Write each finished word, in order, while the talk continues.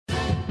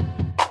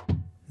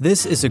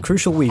This is a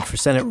crucial week for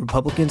Senate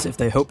Republicans if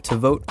they hope to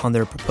vote on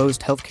their proposed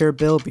healthcare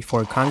bill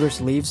before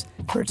Congress leaves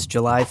for its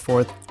July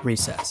 4th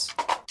recess.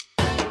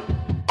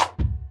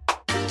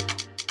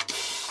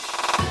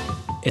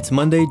 It's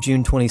Monday,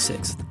 June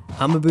 26th.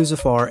 I'm Abu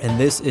Zafar, and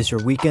this is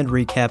your weekend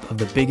recap of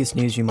the biggest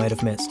news you might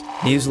have missed.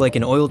 News like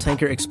an oil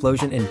tanker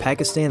explosion in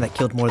Pakistan that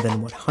killed more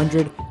than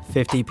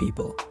 150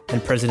 people,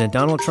 and President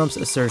Donald Trump's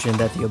assertion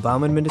that the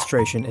Obama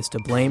administration is to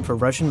blame for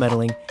Russian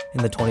meddling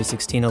in the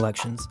 2016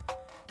 elections.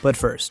 But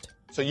first.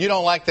 So you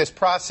don't like this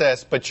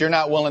process, but you're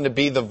not willing to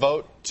be the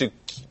vote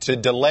to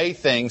delay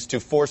things, to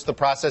force the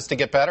process to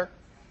get better?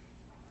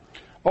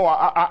 Oh,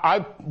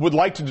 I would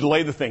like to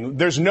delay the thing.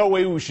 There's no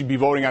way we should be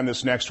voting on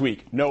this next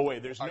week. No way.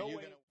 There's no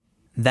way.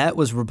 That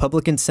was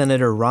Republican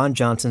Senator Ron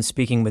Johnson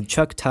speaking with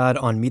Chuck Todd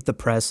on Meet the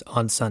Press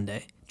on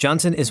Sunday.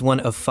 Johnson is one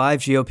of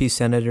 5 GOP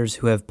senators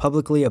who have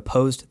publicly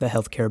opposed the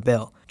health care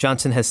bill.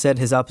 Johnson has said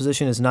his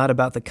opposition is not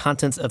about the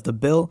contents of the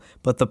bill,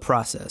 but the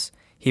process.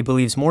 He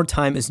believes more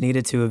time is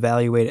needed to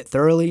evaluate it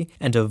thoroughly,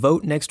 and a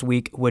vote next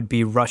week would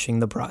be rushing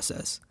the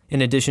process. In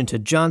addition to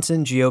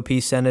Johnson,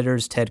 GOP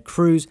Senators Ted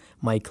Cruz,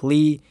 Mike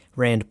Lee,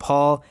 Rand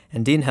Paul,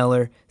 and Dean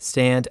Heller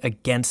stand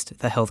against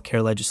the health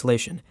care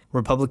legislation.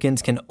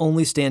 Republicans can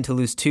only stand to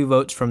lose 2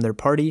 votes from their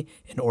party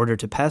in order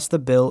to pass the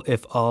bill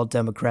if all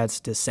Democrats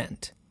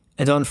dissent.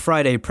 And on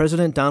Friday,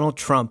 President Donald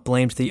Trump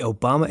blamed the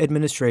Obama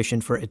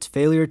administration for its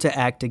failure to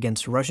act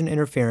against Russian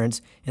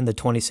interference in the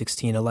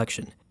 2016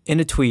 election. In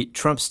a tweet,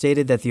 Trump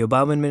stated that the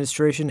Obama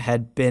administration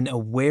had been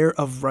aware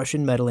of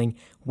Russian meddling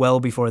well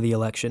before the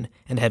election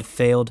and had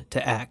failed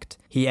to act.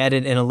 He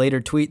added in a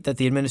later tweet that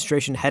the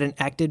administration hadn't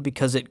acted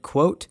because it,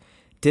 quote,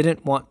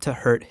 didn't want to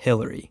hurt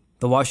Hillary.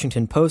 The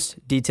Washington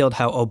Post detailed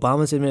how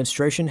Obama's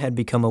administration had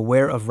become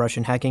aware of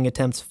Russian hacking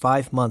attempts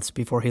 5 months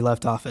before he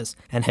left office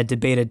and had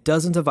debated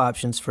dozens of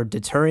options for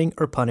deterring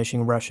or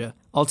punishing Russia.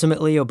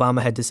 Ultimately,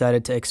 Obama had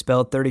decided to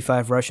expel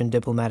 35 Russian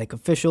diplomatic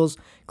officials,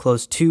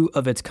 close 2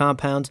 of its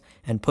compounds,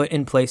 and put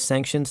in place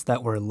sanctions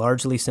that were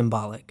largely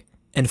symbolic.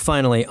 And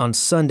finally, on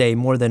Sunday,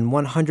 more than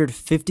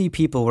 150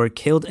 people were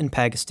killed in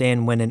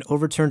Pakistan when an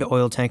overturned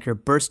oil tanker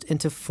burst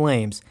into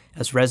flames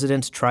as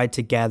residents tried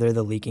to gather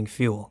the leaking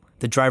fuel.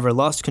 The driver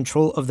lost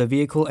control of the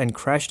vehicle and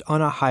crashed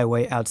on a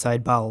highway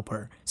outside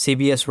Bahawalpur.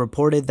 CBS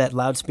reported that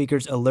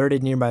loudspeakers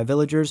alerted nearby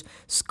villagers,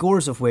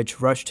 scores of which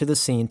rushed to the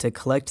scene to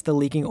collect the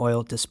leaking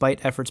oil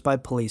despite efforts by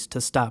police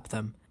to stop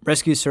them.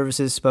 Rescue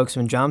Services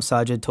spokesman John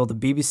Sajid told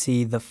the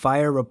BBC the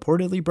fire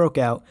reportedly broke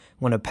out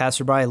when a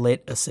passerby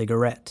lit a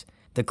cigarette.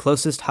 The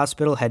closest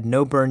hospital had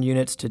no burn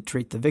units to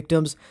treat the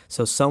victims,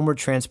 so some were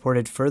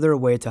transported further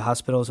away to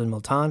hospitals in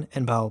Multan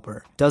and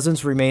Bahawalpur.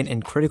 Dozens remain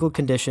in critical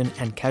condition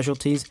and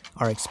casualties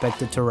are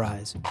expected to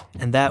rise.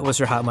 And that was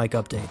your Hot Mic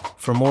update.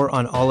 For more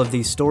on all of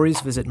these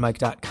stories, visit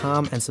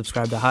Mic.com and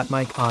subscribe to Hot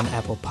Mic on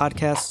Apple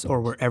Podcasts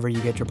or wherever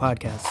you get your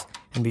podcasts.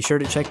 And be sure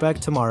to check back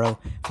tomorrow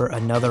for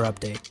another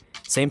update.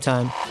 Same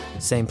time,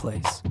 same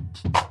place.